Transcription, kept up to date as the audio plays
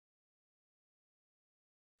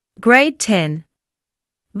Grade 10.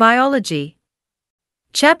 Biology.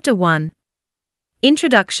 Chapter 1.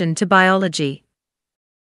 Introduction to Biology.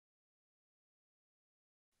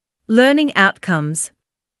 Learning outcomes.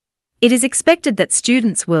 It is expected that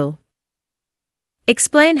students will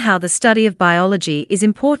explain how the study of biology is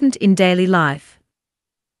important in daily life.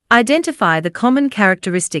 Identify the common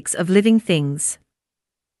characteristics of living things.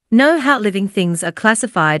 Know how living things are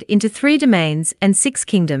classified into 3 domains and 6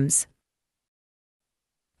 kingdoms.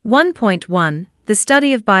 1.1 The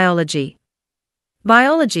study of biology.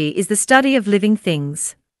 Biology is the study of living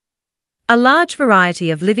things. A large variety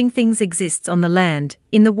of living things exists on the land,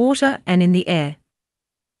 in the water, and in the air.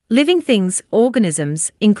 Living things,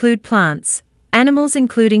 organisms, include plants, animals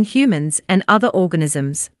including humans and other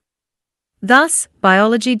organisms. Thus,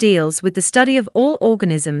 biology deals with the study of all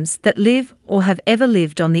organisms that live or have ever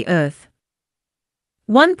lived on the earth.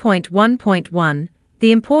 1.1.1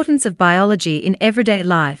 The importance of biology in everyday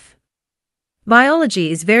life. Biology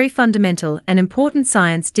is very fundamental and important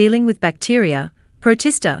science dealing with bacteria,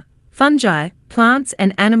 protista, fungi, plants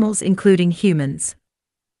and animals including humans.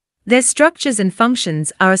 Their structures and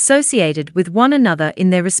functions are associated with one another in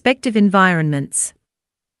their respective environments.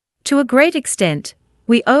 To a great extent,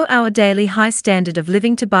 we owe our daily high standard of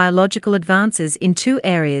living to biological advances in 2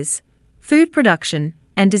 areas: food production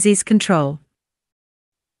and disease control.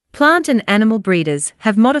 Plant and animal breeders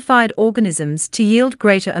have modified organisms to yield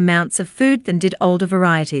greater amounts of food than did older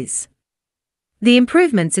varieties. The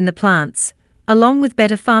improvements in the plants, along with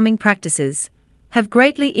better farming practices, have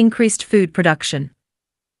greatly increased food production.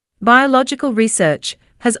 Biological research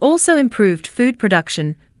has also improved food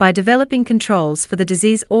production by developing controls for the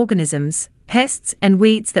disease organisms, pests and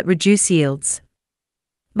weeds that reduce yields.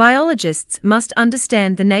 Biologists must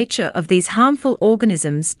understand the nature of these harmful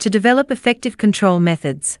organisms to develop effective control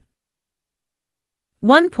methods.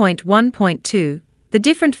 1.1.2 The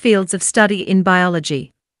different fields of study in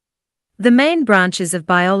biology. The main branches of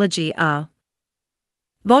biology are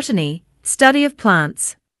botany, study of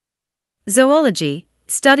plants; zoology,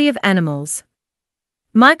 study of animals;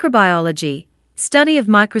 microbiology, study of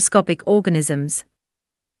microscopic organisms.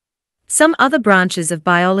 Some other branches of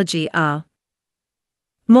biology are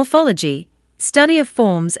morphology, study of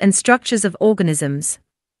forms and structures of organisms;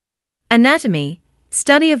 anatomy,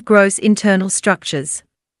 study of gross internal structures;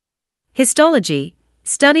 histology,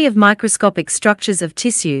 study of microscopic structures of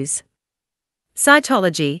tissues;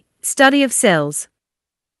 cytology, study of cells;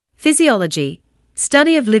 physiology,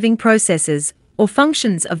 study of living processes or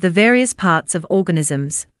functions of the various parts of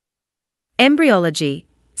organisms; embryology,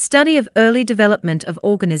 study of early development of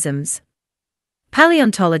organisms;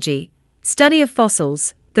 paleontology, study of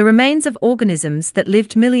fossils, the remains of organisms that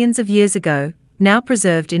lived millions of years ago, now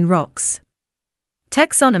preserved in rocks;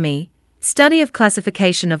 taxonomy, study of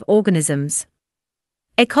classification of organisms;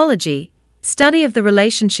 ecology, study of the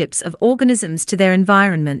relationships of organisms to their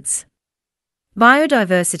environments;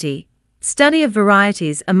 biodiversity, study of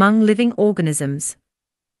varieties among living organisms;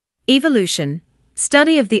 evolution,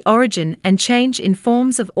 study of the origin and change in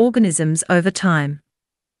forms of organisms over time;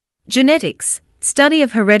 genetics, study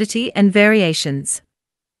of heredity and variations;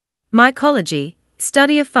 mycology,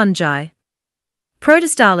 study of fungi;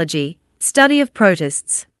 protistology, study of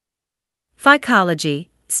protists; phycology,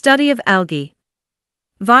 study of algae;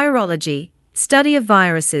 virology, study of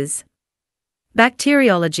viruses;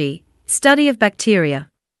 bacteriology, study of bacteria;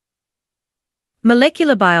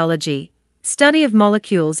 molecular biology, study of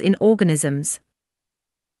molecules in organisms;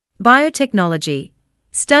 biotechnology,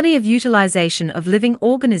 study of utilization of living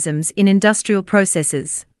organisms in industrial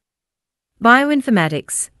processes;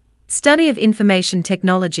 bioinformatics, study of information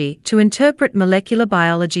technology to interpret molecular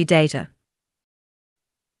biology data.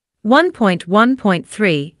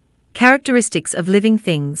 1.1.3 Characteristics of living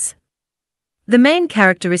things. The main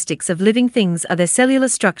characteristics of living things are their cellular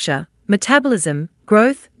structure, metabolism,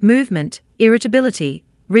 growth, movement, irritability,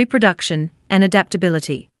 reproduction, and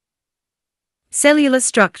adaptability. Cellular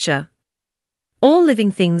structure. All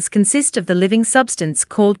living things consist of the living substance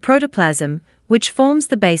called protoplasm, which forms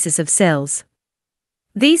the basis of cells.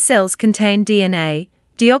 These cells contain DNA,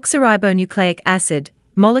 deoxyribonucleic acid,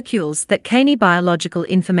 molecules that contain biological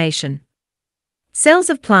information. Cells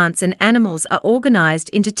of plants and animals are organized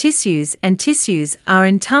into tissues, and tissues are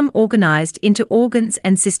in turn organized into organs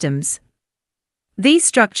and systems. These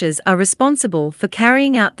structures are responsible for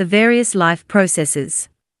carrying out the various life processes.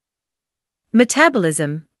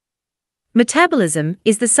 Metabolism. Metabolism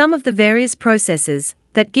is the sum of the various processes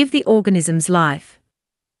that give the organism's life.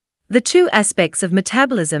 The 2 aspects of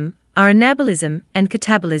metabolism are anabolism and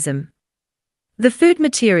catabolism. The food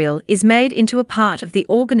material is made into a part of the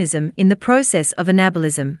organism in the process of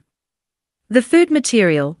anabolism. The food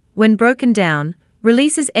material, when broken down,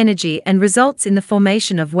 releases energy and results in the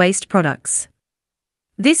formation of waste products.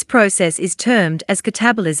 This process is termed as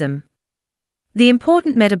catabolism. The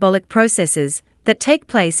important metabolic processes that take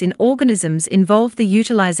place in organisms involve the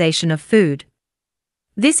utilization of food.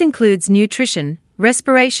 This includes nutrition,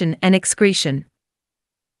 respiration, and excretion.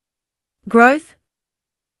 Growth.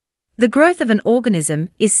 The growth of an organism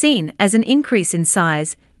is seen as an increase in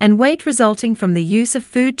size and weight resulting from the use of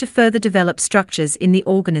food to further develop structures in the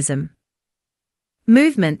organism.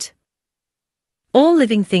 Movement. All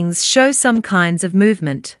living things show some kinds of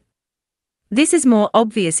movement. This is more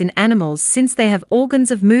obvious in animals since they have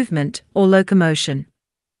organs of movement or locomotion.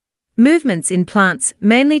 Movements in plants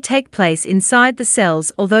mainly take place inside the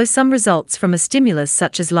cells, although some results from a stimulus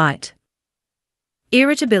such as light.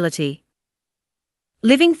 Irritability.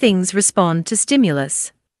 Living things respond to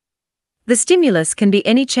stimulus. The stimulus can be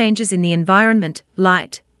any changes in the environment,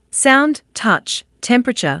 light, sound, touch,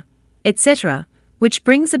 temperature, etc., which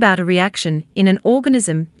brings about a reaction in an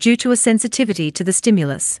organism due to a sensitivity to the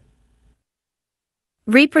stimulus.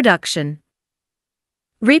 Reproduction.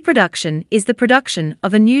 Reproduction is the production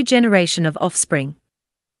of a new generation of offspring.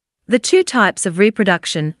 The two types of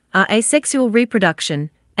reproduction are asexual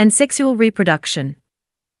reproduction and sexual reproduction.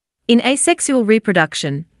 In asexual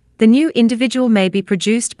reproduction, the new individual may be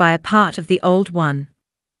produced by a part of the old one.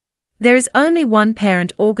 There is only one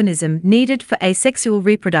parent organism needed for asexual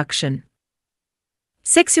reproduction.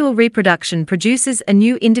 Sexual reproduction produces a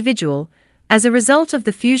new individual as a result of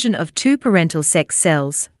the fusion of two parental sex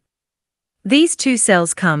cells. These two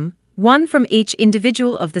cells come, one from each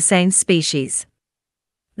individual of the same species.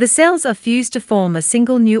 The cells are fused to form a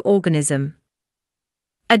single new organism.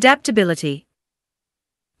 Adaptability.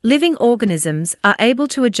 Living organisms are able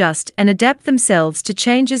to adjust and adapt themselves to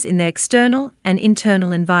changes in their external and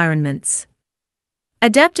internal environments.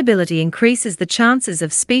 Adaptability increases the chances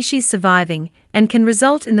of species surviving and can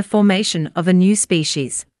result in the formation of a new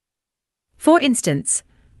species. For instance,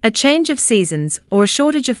 a change of seasons or a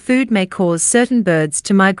shortage of food may cause certain birds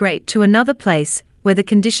to migrate to another place where the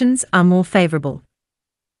conditions are more favorable.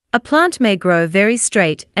 A plant may grow very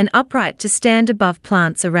straight and upright to stand above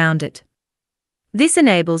plants around it. This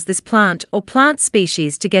enables this plant or plant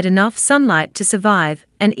species to get enough sunlight to survive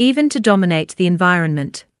and even to dominate the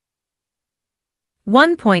environment.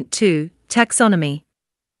 1.2 Taxonomy.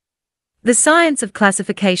 The science of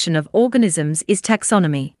classification of organisms is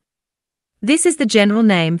taxonomy. This is the general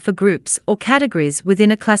name for groups or categories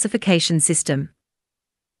within a classification system.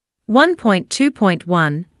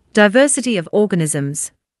 1.2.1 Diversity of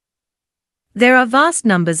organisms. There are vast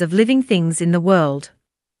numbers of living things in the world.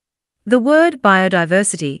 The word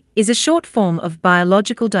biodiversity is a short form of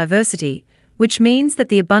biological diversity, which means that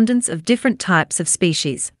the abundance of different types of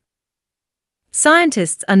species.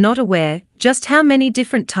 Scientists are not aware just how many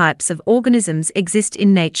different types of organisms exist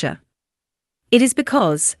in nature. It is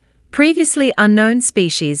because previously unknown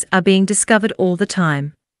species are being discovered all the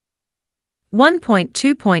time.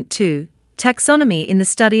 1.2.2 Taxonomy in the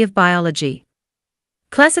study of biology.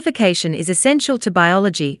 Classification is essential to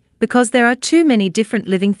biology because there are too many different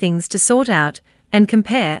living things to sort out and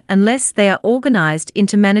compare unless they are organized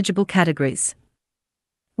into manageable categories.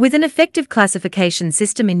 With an effective classification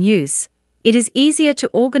system in use, it is easier to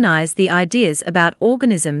organize the ideas about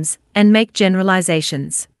organisms and make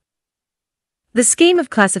generalizations. The scheme of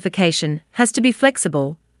classification has to be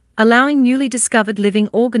flexible, allowing newly discovered living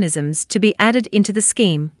organisms to be added into the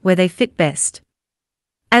scheme where they fit best.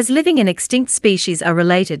 As living and extinct species are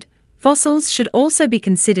related, fossils should also be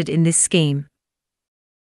considered in this scheme.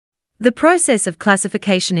 The process of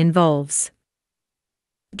classification involves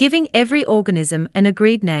giving every organism an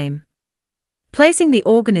agreed name, placing the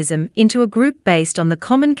organism into a group based on the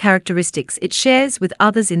common characteristics it shares with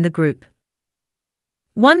others in the group.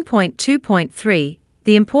 1.2.3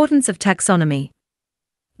 The importance of taxonomy.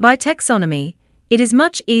 By taxonomy, it is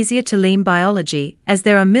much easier to learn biology as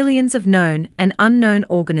there are millions of known and unknown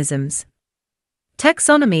organisms.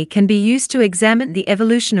 Taxonomy can be used to examine the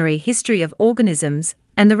evolutionary history of organisms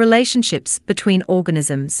and the relationships between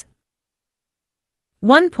organisms.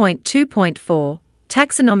 1.2.4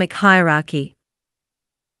 Taxonomic Hierarchy.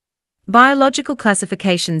 Biological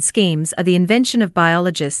classification schemes are the invention of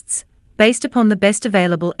biologists, based upon the best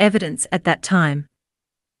available evidence at that time.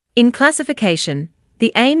 In classification,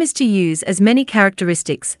 the aim is to use as many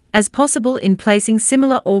characteristics as possible in placing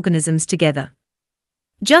similar organisms together.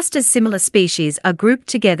 Just as similar species are grouped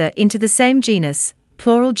together into the same genus,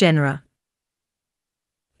 plural genera.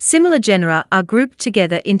 Similar genera are grouped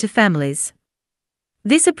together into families.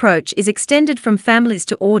 This approach is extended from families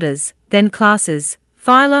to orders, then classes,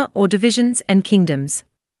 phyla or divisions and kingdoms.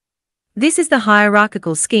 This is the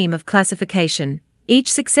hierarchical scheme of classification,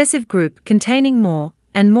 each successive group containing more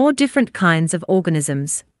and more different kinds of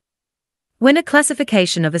organisms. When a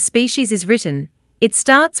classification of a species is written, it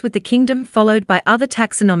starts with the kingdom followed by other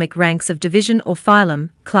taxonomic ranks of division or phylum,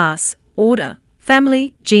 class, order,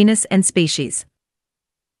 family, genus and species.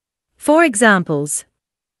 For examples: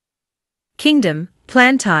 Kingdom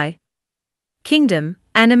Plantae, Kingdom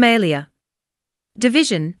Animalia,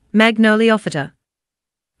 Division Magnoliophyta,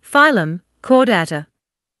 Phylum Chordata,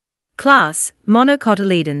 Class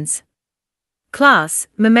Monocotyledons, Class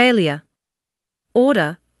Mammalia,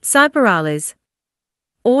 Order Cyparales,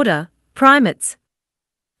 Order Primates,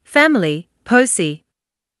 Family Poaceae,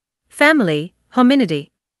 Family Hominidae,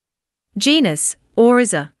 Genus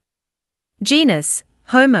Oryza, Genus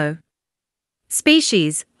Homo,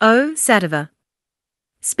 Species O. sativa,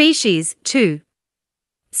 Species 2.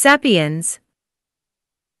 Sapiens.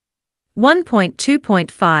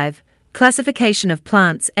 1.2.5 Classification of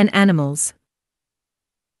plants and animals.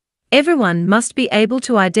 Everyone must be able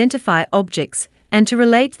to identify objects and to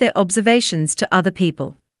relate their observations to other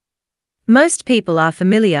people. Most people are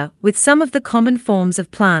familiar with some of the common forms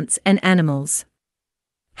of plants and animals.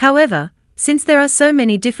 However, since there are so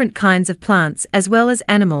many different kinds of plants as well as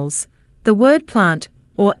animals, the word plant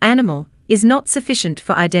or animal is not sufficient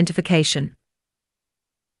for identification.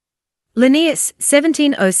 Linnaeus,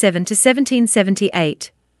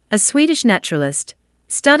 1707–1778, a Swedish naturalist,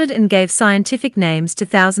 studied and gave scientific names to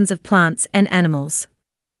thousands of plants and animals.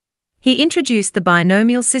 He introduced the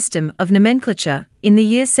binomial system of nomenclature in the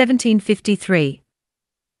year 1753.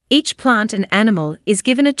 Each plant and animal is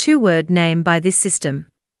given a two-word name by this system.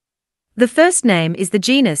 The first name is the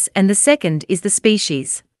genus and the second is the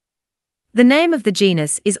species. The name of the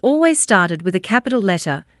genus is always started with a capital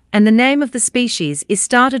letter, and the name of the species is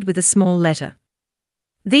started with a small letter.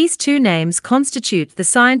 These two names constitute the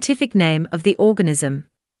scientific name of the organism.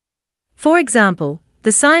 For example,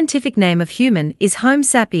 the scientific name of human is Homo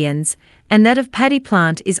sapiens, and that of paddy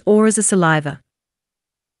plant is Oryza saliva.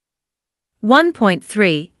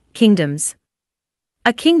 1.3 Kingdoms.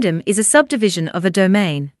 A kingdom is a subdivision of a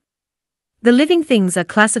domain. The living things are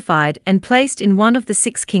classified and placed in one of the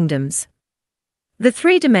 6 kingdoms. The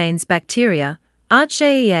 3 domains bacteria,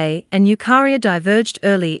 Archaea and Eukarya diverged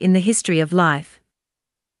early in the history of life.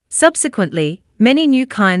 Subsequently, many new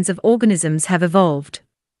kinds of organisms have evolved.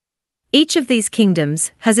 Each of these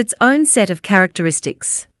kingdoms has its own set of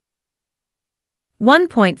characteristics.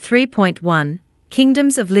 1.3.1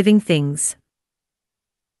 Kingdoms of living things.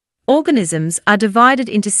 Organisms are divided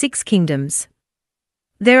into 6 kingdoms.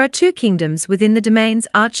 There are 2 kingdoms within the domains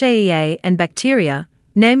Archaea and bacteria,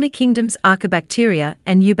 namely kingdoms Archaebacteria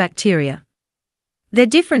and Eubacteria. Their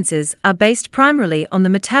differences are based primarily on the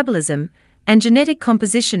metabolism and genetic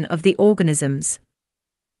composition of the organisms.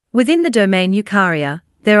 Within the domain Eukarya,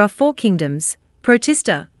 there are 4 kingdoms: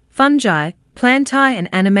 Protista, Fungi, Plantae and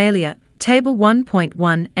Animalia, Table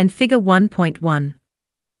 1.1 and Figure 1.1.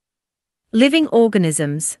 Living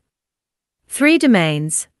organisms. 3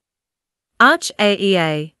 domains: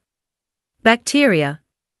 Archaea, Bacteria,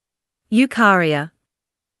 Eukarya.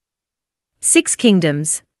 6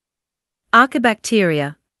 kingdoms: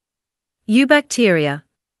 Archaebacteria, Eubacteria,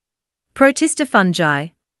 Protista fungi,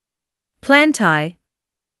 Plantae,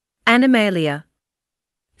 Animalia.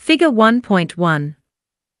 Figure 1.1.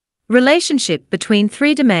 Relationship between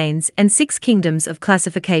 3 domains and 6 kingdoms of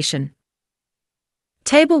classification.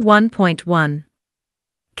 Table 1.1.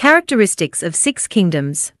 Characteristics of 6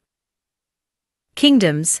 kingdoms.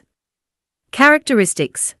 Kingdoms.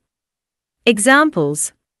 Characteristics.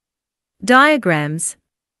 Examples. Diagrams.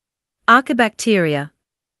 Archaebacteria.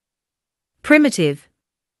 Primitive.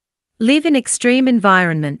 Live in extreme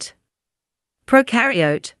environment.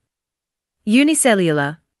 Prokaryote.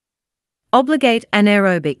 Unicellular. Obligate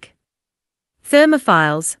anaerobic.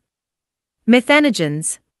 Thermophiles.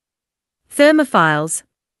 Methanogens. Thermophiles.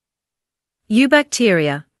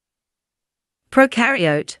 Eubacteria.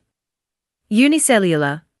 Prokaryote.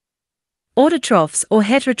 Unicellular. Autotrophs or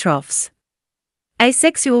heterotrophs.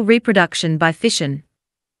 Asexual reproduction by fission.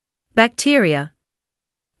 Bacteria.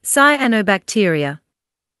 Cyanobacteria.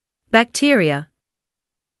 Bacteria.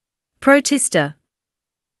 Protista.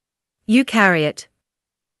 Eukaryote.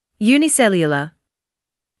 Unicellular.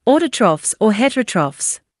 Autotrophs or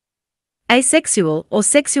heterotrophs. Asexual or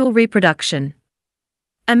sexual reproduction.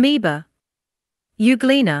 Amoeba.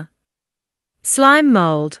 Euglena. Slime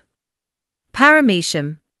mold.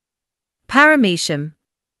 Paramecium. Paramecium.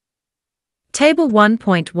 Table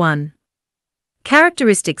 1.1.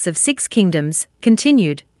 Characteristics of 6 kingdoms,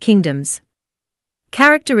 continued, kingdoms.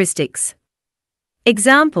 Characteristics.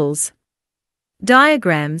 Examples.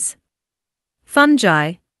 Diagrams.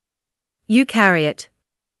 Fungi. Eukaryote.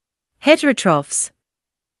 Heterotrophs.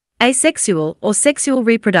 Asexual or sexual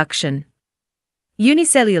reproduction.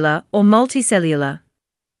 Unicellular or multicellular.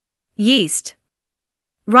 Yeast.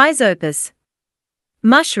 Rhizopus.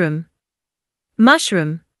 Mushroom.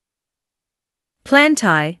 Mushroom.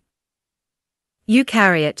 Plantae.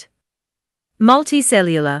 Eukaryote.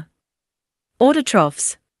 Multicellular.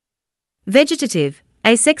 Autotrophs. Vegetative,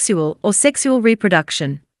 asexual or sexual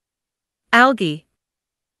reproduction. Algae.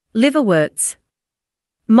 Liverworts.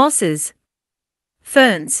 Mosses.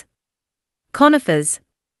 Ferns. Conifers.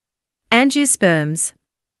 Angiosperms.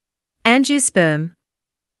 Angiosperm.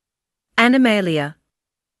 Animalia.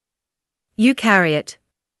 Eukaryote.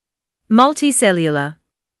 Multicellular.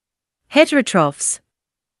 Heterotrophs.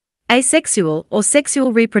 Asexual or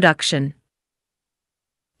sexual reproduction.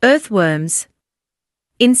 Earthworms.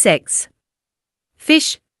 Insects.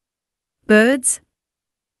 Fish. Birds.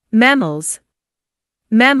 Mammals.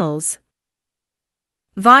 Mammals.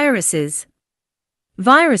 Viruses.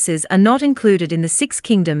 Viruses are not included in the 6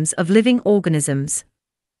 kingdoms of living organisms.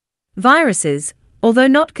 Viruses, although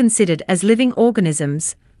not considered as living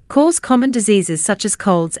organisms, cause common diseases such as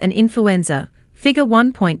colds and influenza, Figure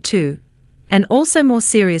 1.2, and also more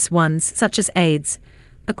serious ones such as AIDS,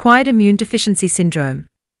 acquired immune deficiency syndrome.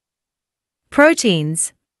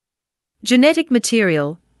 Proteins. Genetic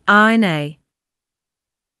material, RNA.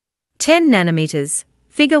 10 nanometers,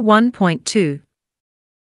 Figure 1.2.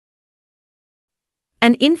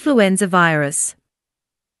 An influenza virus.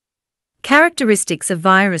 Characteristics of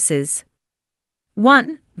viruses.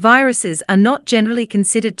 1. Viruses are not generally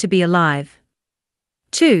considered to be alive.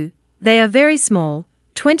 2. They are very small,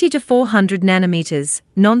 20 to 400 nanometers,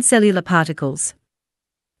 non-cellular particles.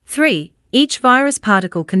 3. Each virus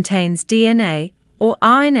particle contains DNA or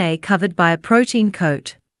RNA covered by a protein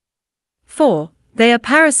coat. 4. They are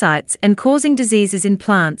parasites and causing diseases in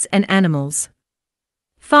plants and animals.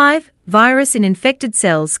 5. Virus in infected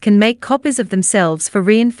cells can make copies of themselves for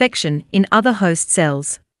reinfection in other host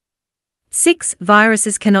cells. 6.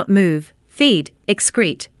 Viruses cannot move, feed,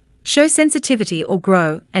 excrete, show sensitivity or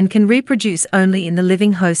grow, and can reproduce only in the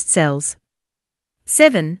living host cells.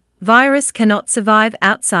 7. Virus cannot survive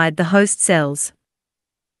outside the host cells.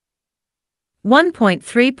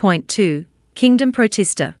 1.3.2 Kingdom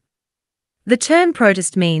Protista. The term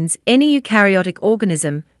protist means any eukaryotic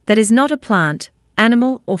organism that is not a plant,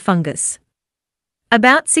 animal, or fungus.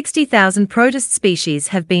 About 60,000 protist species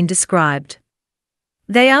have been described.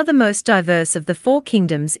 They are the most diverse of the 4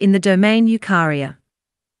 kingdoms in the domain Eukarya.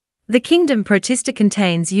 The Kingdom Protista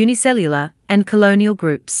contains unicellular and colonial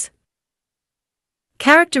groups.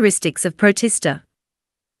 Characteristics of Protista.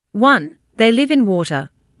 1. They live in water,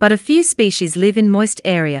 but a few species live in moist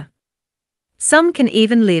area. Some can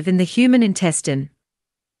even live in the human intestine.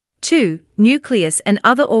 2. Nucleus and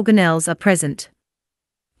other organelles are present.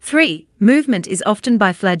 3. Movement is often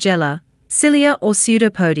by flagella, cilia or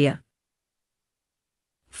pseudopodia.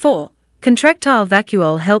 4. Contractile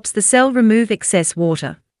vacuole helps the cell remove excess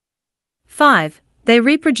water. 5. They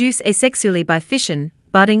reproduce asexually by fission,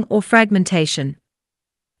 budding or fragmentation.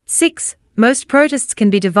 6. Most protists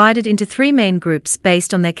can be divided into 3 main groups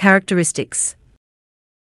based on their characteristics.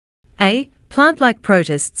 A. Plant-like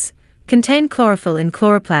protists, contain chlorophyll in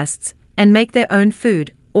chloroplasts, and make their own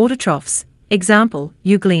food, autotrophs, example,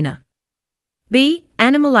 Euglena. B.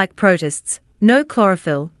 Animal-like protists, no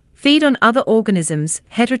chlorophyll, feed on other organisms,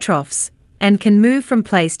 heterotrophs, and can move from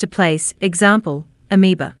place to place, example,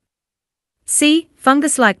 amoeba. C.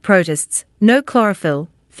 Fungus-like protists, no chlorophyll,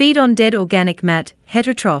 feed on dead organic mat,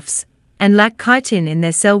 heterotrophs, and lack chitin in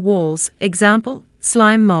their cell walls, example,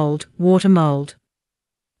 slime mold, water mold.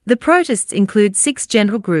 The protists include 6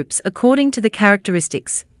 general groups according to the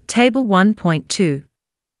characteristics, Table 1.2.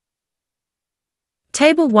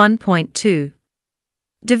 Table 1.2.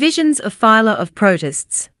 Divisions of phyla of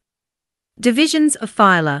protists. Divisions of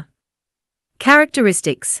phyla.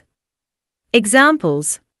 Characteristics.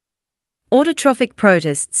 Examples. Autotrophic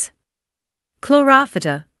protists.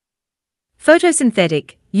 Chlorophyta.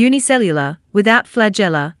 Photosynthetic, unicellular, without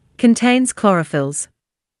flagella, contains chlorophylls.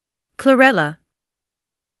 Chlorella.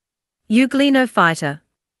 Euglenophyta.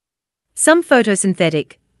 Some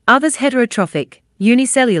photosynthetic, others heterotrophic,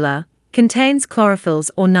 unicellular, contains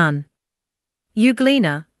chlorophylls or none.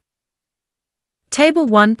 Euglena. Table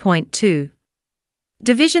 1.2.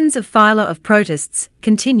 Divisions of phyla of protists,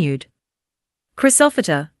 continued.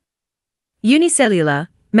 Chrysophyta. Unicellular,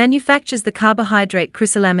 manufactures the carbohydrate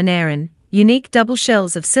chrysolaminarin, unique double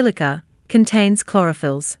shells of silica, contains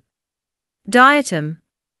chlorophylls. Diatom.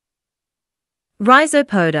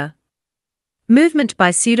 Rhizopoda. Movement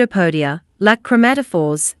by pseudopodia, lack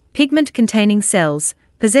chromatophores, pigment-containing cells,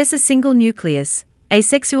 possess a single nucleus,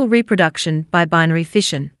 asexual reproduction by binary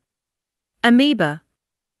fission. Amoeba.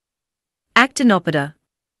 Actinopoda.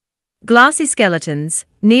 Glassy skeletons,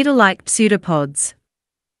 needle-like pseudopods.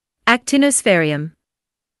 Actinospherium.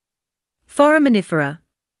 Foraminifera.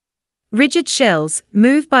 Rigid shells,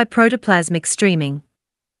 moved by protoplasmic streaming.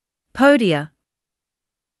 Podia.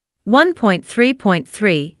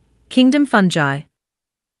 1.3.3 Kingdom Fungi.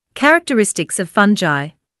 Characteristics of fungi.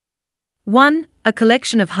 1. A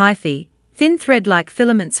collection of hyphae, thin thread-like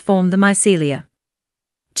filaments form the mycelia.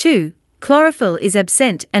 2. Chlorophyll is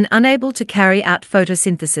absent and unable to carry out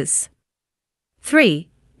photosynthesis. 3.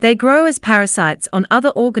 They grow as parasites on other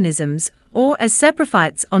organisms or as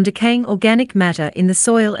saprophytes on decaying organic matter in the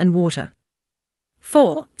soil and water.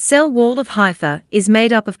 4. Cell wall of hypha is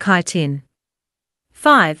made up of chitin.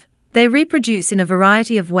 5. They reproduce in a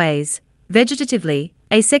variety of ways, vegetatively,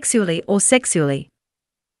 asexually or sexually.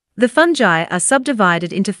 The fungi are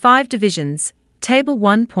subdivided into 5 divisions, Table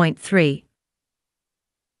 1.3.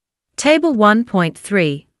 Table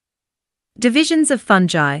 1.3. Divisions of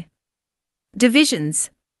fungi. Divisions.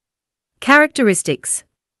 Characteristics.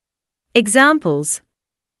 Examples.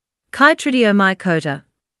 Chytridiomycota.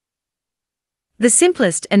 The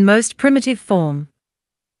simplest and most primitive form.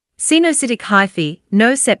 Cenocytic hyphae,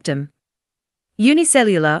 no septum.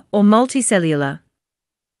 Unicellular or multicellular.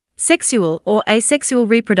 Sexual or asexual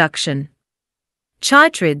reproduction.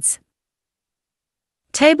 Chytrids.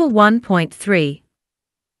 Table 1.3.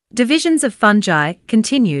 Divisions of fungi,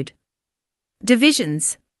 continued.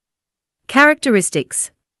 Divisions.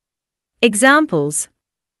 Characteristics. Examples.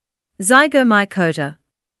 Zygomycota.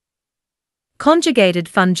 Conjugated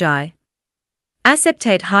fungi.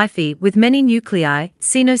 Aseptate hyphae with many nuclei,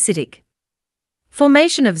 cenocytic.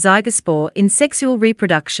 Formation of zygospore in sexual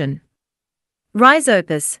reproduction.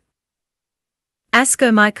 Rhizopus.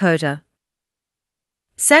 Ascomycota.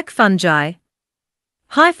 Sac fungi.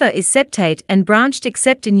 Hypha is septate and branched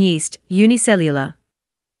except in yeast, unicellular.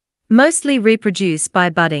 Mostly reproduce by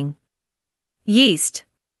budding. Yeast.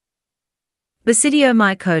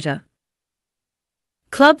 Basidiomycota.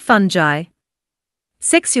 Club fungi.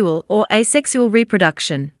 Sexual or asexual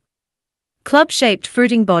reproduction. Club-shaped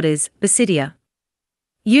fruiting bodies, basidia.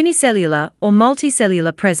 Unicellular or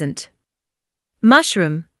multicellular present.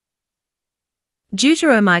 Mushroom.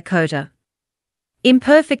 Deuteromycota.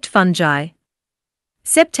 Imperfect fungi.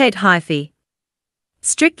 Septate hyphae.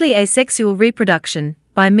 Strictly asexual reproduction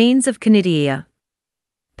by means of conidia.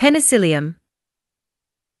 Penicillium.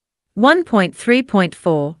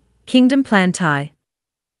 1.3.4 Kingdom Plantae.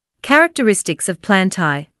 Characteristics of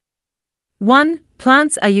plantae. 1.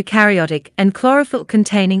 Plants are eukaryotic and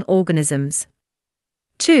chlorophyll-containing organisms.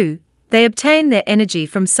 2. They obtain their energy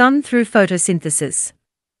from sun through photosynthesis.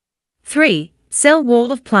 3. Cell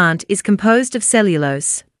wall of plant is composed of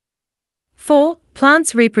cellulose. 4.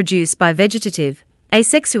 Plants reproduce by vegetative,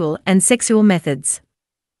 asexual and sexual methods.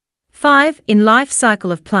 5. In life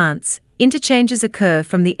cycle of plants, interchanges occur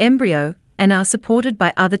from the embryo and are supported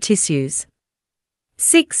by other tissues.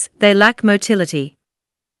 6. They lack motility.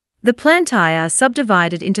 The plantae are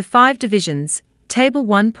subdivided into 5 divisions, Table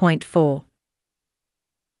 1.4.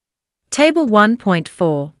 Table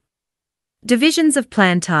 1.4. Divisions of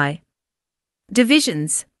plantae.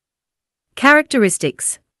 Divisions.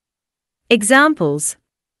 Characteristics. Examples.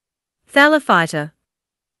 Thallophyta.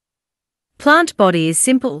 Plant body is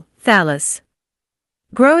simple, thallus.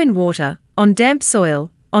 Grow in water, on damp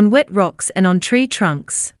soil, on wet rocks and on tree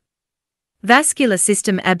trunks. Vascular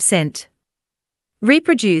system absent.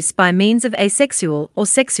 Reproduce by means of asexual or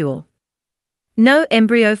sexual. No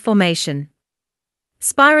embryo formation.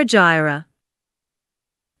 Spirogyra.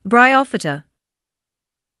 Bryophyta.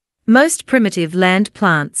 Most primitive land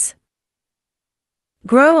plants.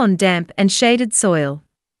 Grow on damp and shaded soil.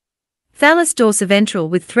 Thallus dorsiventral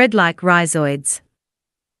with thread-like rhizoids.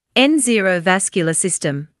 N0 vascular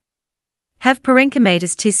system. Have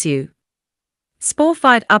parenchymatous tissue.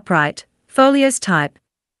 Sporophyte upright, foliose type.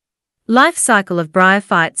 Life cycle of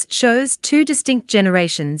bryophytes shows 2 distinct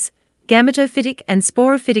generations, gametophytic and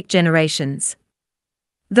sporophytic generations.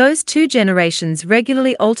 Those 2 generations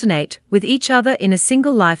regularly alternate with each other in a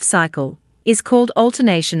single life cycle, is called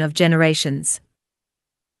alternation of generations.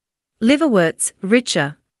 Liverworts,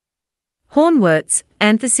 richer. Hornworts,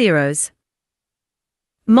 anthoceros.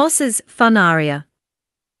 Mosses, funaria.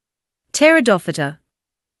 Pteridophyta.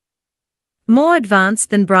 More advanced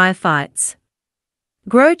than bryophytes.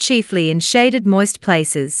 Grow chiefly in shaded moist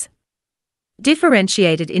places.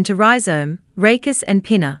 Differentiated into rhizome, rachis and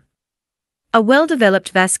pinna. A well-developed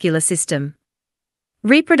vascular system.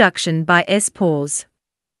 Reproduction by spores.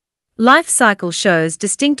 Life cycle shows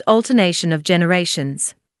distinct alternation of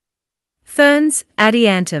generations. Ferns,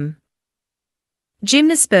 adiantum.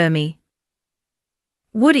 Gymnospermy.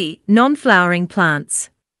 Woody, non-flowering plants.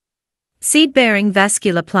 Seed-bearing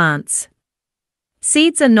vascular plants.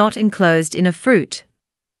 Seeds are not enclosed in a fruit.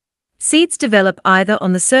 Seeds develop either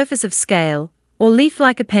on the surface of scale or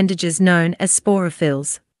leaf-like appendages known as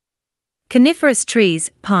sporophylls. Coniferous trees,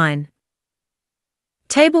 pine.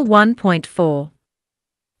 Table 1.4.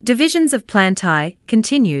 Divisions of Plantae,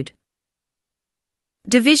 continued.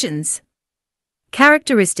 Divisions.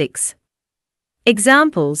 Characteristics.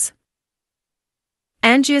 Examples.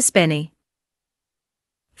 Angiospermy.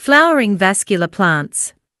 Flowering vascular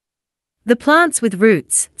plants. The plants with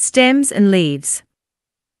roots, stems and leaves.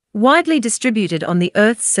 Widely distributed on the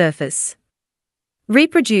Earth's surface.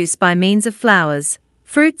 Reproduce by means of flowers,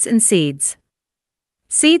 fruits and seeds.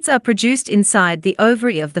 Seeds are produced inside the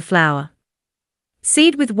ovary of the flower.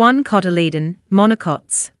 Seed with one cotyledon,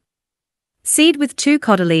 monocots. Seed with two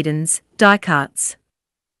cotyledons, dicots.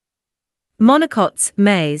 Monocots,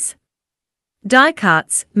 maize.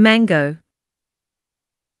 Dicots, mango.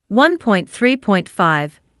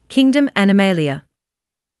 1.3.5 Kingdom Animalia.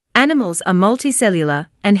 Animals are multicellular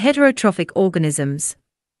and heterotrophic organisms.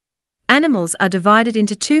 Animals are divided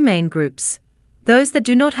into two main groups. Those that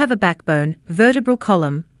do not have a backbone, vertebral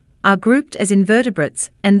column, are grouped as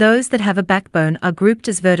invertebrates, and those that have a backbone are grouped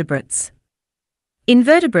as vertebrates.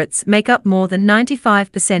 Invertebrates make up more than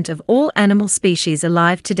 95% of all animal species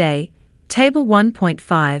alive today, Table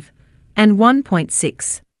 1.5 and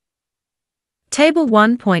 1.6. Table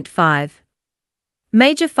 1.5.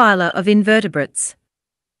 Major phyla of invertebrates.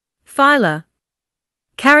 Phyla.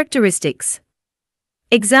 Characteristics.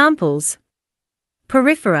 Examples.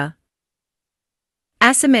 Porifera.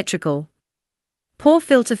 Asymmetrical. Pore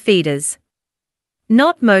filter feeders.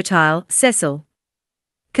 Not motile, sessile.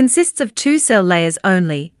 Consists of two cell layers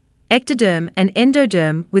only, ectoderm and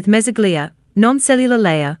endoderm with mesoglia, non-cellular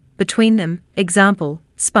layer, between them, example,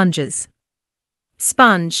 sponges.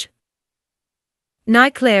 Sponge.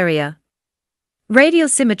 Nyclaria. Radial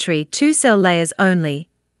symmetry, two cell layers only,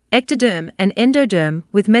 ectoderm and endoderm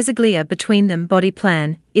with mesoglia between them. Body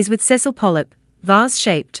plan is with sessile polyp,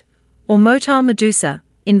 vase-shaped, or motile medusa,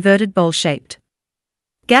 inverted bowl-shaped.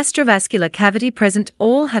 Gastrovascular cavity present,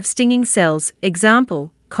 all have stinging cells,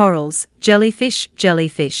 example, corals,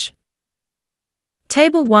 jellyfish.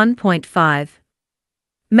 Table 1.5.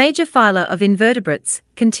 Major phyla of invertebrates,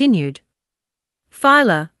 continued.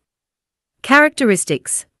 Phyla.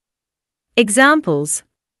 Characteristics. Examples.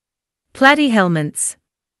 Platyhelminths.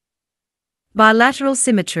 Bilateral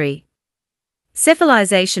symmetry.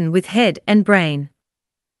 Cephalization with head and brain.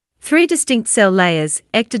 Three distinct cell layers,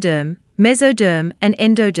 ectoderm, mesoderm and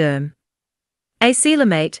endoderm.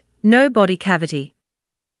 Acoelomate, no body cavity.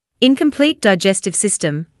 Incomplete digestive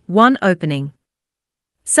system, one opening.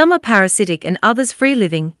 Some are parasitic and others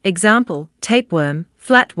free-living, example, tapeworm,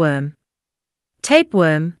 flatworm.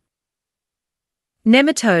 Tapeworm.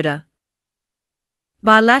 Nematoda.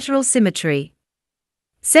 Bilateral symmetry.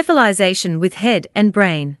 Cephalization with head and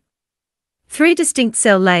brain. Three distinct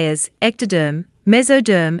cell layers, ectoderm,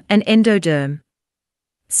 mesoderm and endoderm.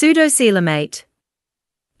 Pseudocoelomate.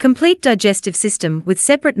 Complete digestive system with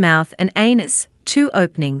separate mouth and anus, two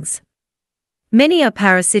openings. Many are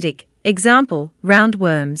parasitic, example,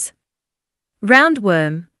 roundworms.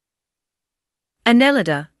 Roundworm.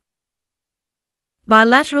 Annelida.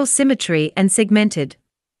 Bilateral symmetry and segmented.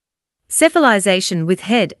 Cephalization with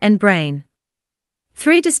head and brain.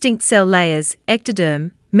 Three distinct cell layers,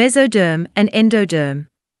 ectoderm, mesoderm and endoderm.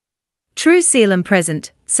 True coelom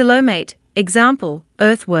present, coelomate, example,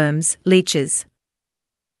 earthworms, leeches.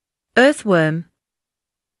 Earthworm.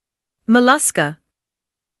 Mollusca.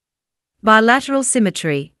 Bilateral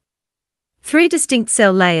symmetry. Three distinct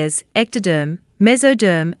cell layers, ectoderm,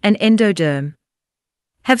 mesoderm and endoderm.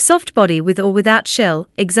 Have soft body with or without shell,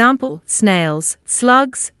 example, snails,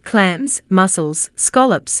 slugs, clams, mussels,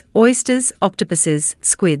 scallops, oysters, octopuses,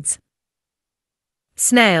 squids.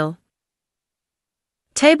 Snail.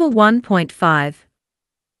 Table 1.5.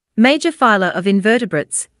 Major phyla of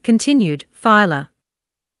invertebrates, continued, phyla.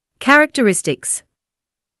 Characteristics.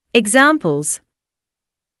 Examples.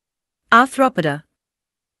 Arthropoda.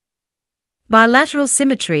 Bilateral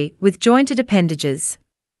symmetry with jointed appendages.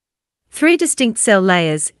 Three distinct cell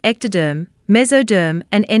layers, ectoderm, mesoderm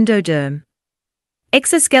and endoderm.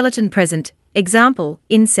 Exoskeleton present, example,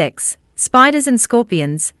 insects, spiders and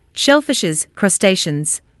scorpions, shellfishes,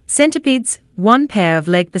 crustaceans, centipedes, one pair of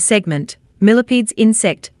leg per segment, millipedes.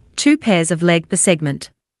 Insect, two pairs of leg per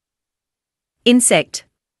segment. Insect.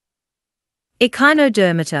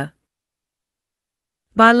 Echinodermata.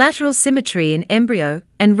 bilateral symmetry in embryo,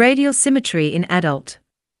 and radial symmetry in adult.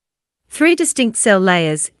 3 distinct cell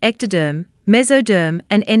layers, ectoderm, mesoderm,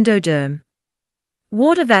 and endoderm.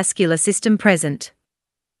 Water vascular system present.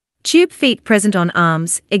 Tube feet present on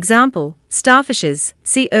arms, example, starfishes,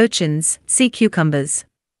 sea urchins, sea cucumbers.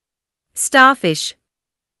 Starfish.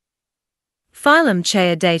 Phylum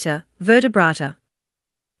Chairdata, vertebrata.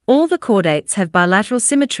 All the chordates have bilateral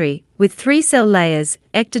symmetry, with 3 cell layers,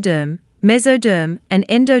 ectoderm, mesoderm, and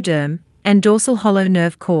endoderm, and dorsal hollow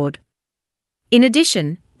nerve cord. In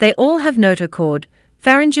addition, they all have notochord,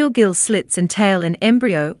 pharyngeal gill slits and tail in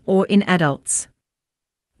embryo or in adults.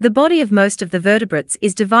 The body of most of the vertebrates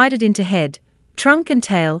is divided into head, trunk and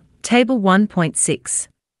tail, Table 1.6.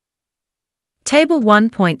 Table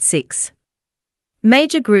 1.6.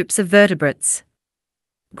 Major groups of vertebrates.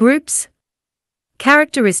 Groups.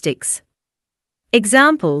 Characteristics.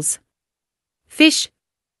 Examples. Fish.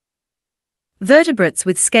 Vertebrates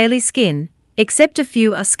with scaly skin, except a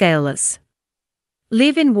few are scaleless.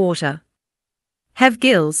 Live in water. Have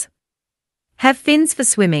gills. Have fins for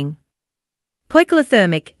swimming.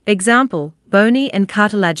 Poikilothermic, example, bony and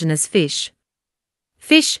cartilaginous fish.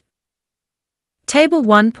 Fish. Table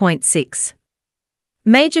 1.6.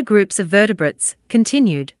 Major groups of vertebrates,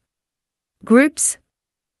 continued. Groups.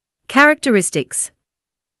 Characteristics.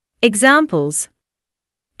 Examples.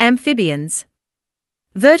 Amphibians.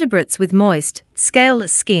 Vertebrates with moist,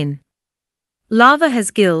 scaleless skin. Larva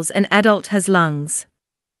has gills and adult has lungs.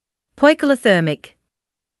 Poikilothermic.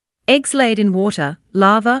 Eggs laid in water,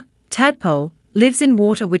 larva, tadpole, lives in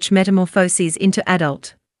water which metamorphoses into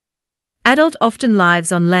adult. Adult often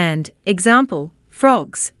lives on land, example,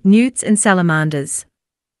 frogs, newts and salamanders.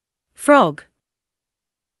 Frog.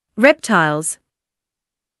 Reptiles.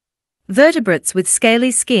 Vertebrates with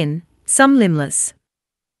scaly skin, some limbless.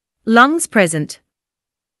 Lungs present.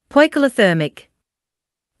 Poikilothermic.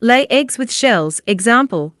 Lay eggs with shells,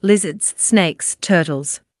 example, lizards, snakes,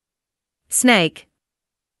 turtles. Snake.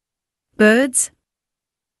 Birds.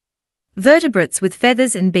 Vertebrates with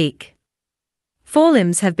feathers and beak.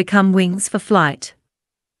 Forelimbs have become wings for flight.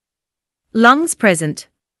 Lungs present.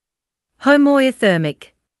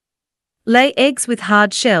 Homoiothermic. Lay eggs with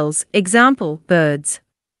hard shells, example, birds.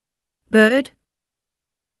 Bird.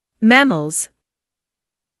 Mammals.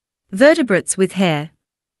 Vertebrates with hair.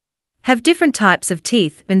 Have different types of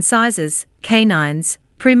teeth and sizes, canines,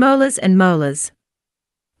 premolars and molars.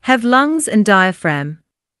 Have lungs and diaphragm.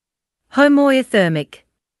 Homoiothermic.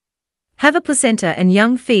 Have a placenta and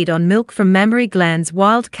young feed on milk from mammary glands.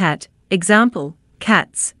 Wild cat, example,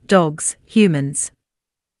 cats, dogs, humans.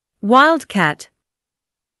 Wild cat.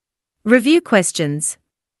 Review questions.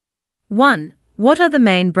 1. What are the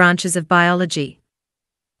main branches of biology?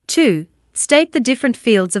 2. State the different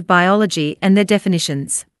fields of biology and their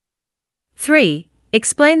definitions. 3.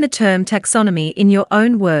 Explain the term taxonomy in your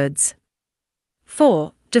own words.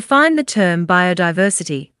 4. Define the term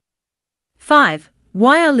biodiversity. 5.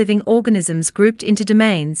 Why are living organisms grouped into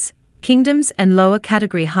domains, kingdoms and lower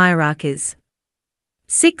category hierarchies?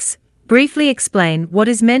 6. Briefly explain what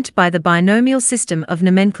is meant by the binomial system of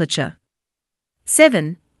nomenclature.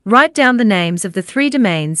 7. Write down the names of the 3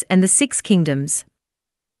 domains and the 6 kingdoms.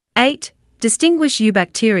 8. Distinguish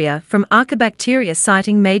eubacteria from archaebacteria,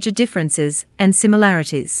 citing major differences and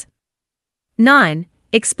similarities. 9.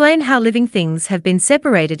 Explain how living things have been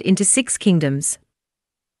separated into 6 kingdoms.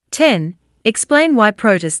 10. Explain why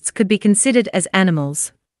protists could be considered as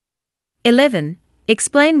animals. 11.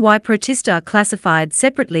 Explain why Protista are classified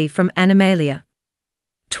separately from Animalia.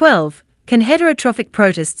 12. Can heterotrophic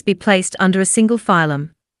protists be placed under a single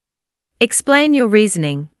phylum? Explain your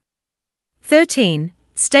reasoning. 13.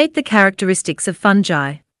 State the characteristics of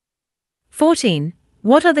fungi. 14.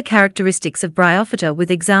 What are the characteristics of bryophyta with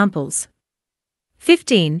examples?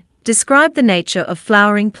 15. Describe the nature of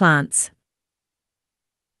flowering plants.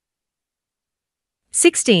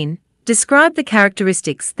 16. Describe the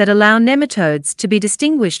characteristics that allow nematodes to be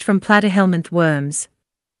distinguished from platyhelminth worms.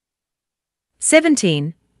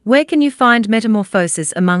 17. Where can you find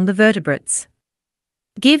metamorphosis among the vertebrates?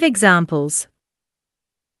 Give examples.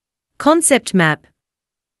 Concept map.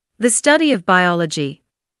 The study of biology.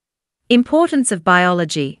 Importance of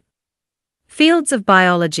biology. Fields of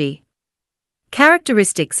biology.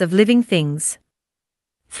 Characteristics of living things.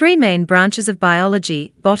 3 main branches of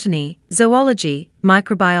biology: botany, zoology,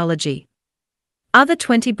 microbiology. Other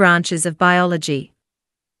 20 branches of biology: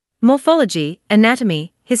 morphology,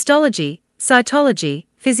 anatomy, histology, cytology,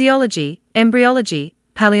 physiology, embryology,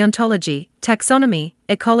 paleontology, taxonomy,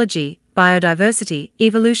 ecology, biodiversity,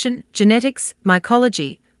 evolution, genetics,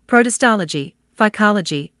 mycology, protistology,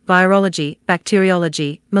 phycology, virology,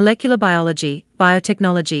 bacteriology, molecular biology,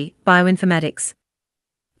 biotechnology, bioinformatics.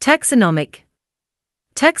 Taxonomic.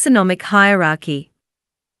 Taxonomic hierarchy.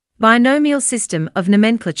 Binomial system of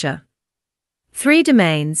nomenclature. 3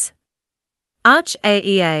 domains.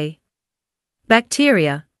 Archaea.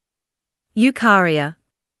 Bacteria. Eukarya.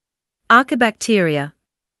 Archaebacteria.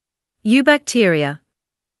 Eubacteria.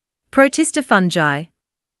 Protista fungi.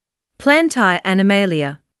 Plantae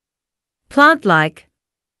animalia. Plant-like.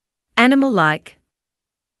 Animal-like.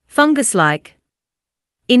 Fungus-like.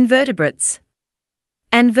 Invertebrates.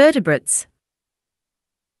 Anvertebrates.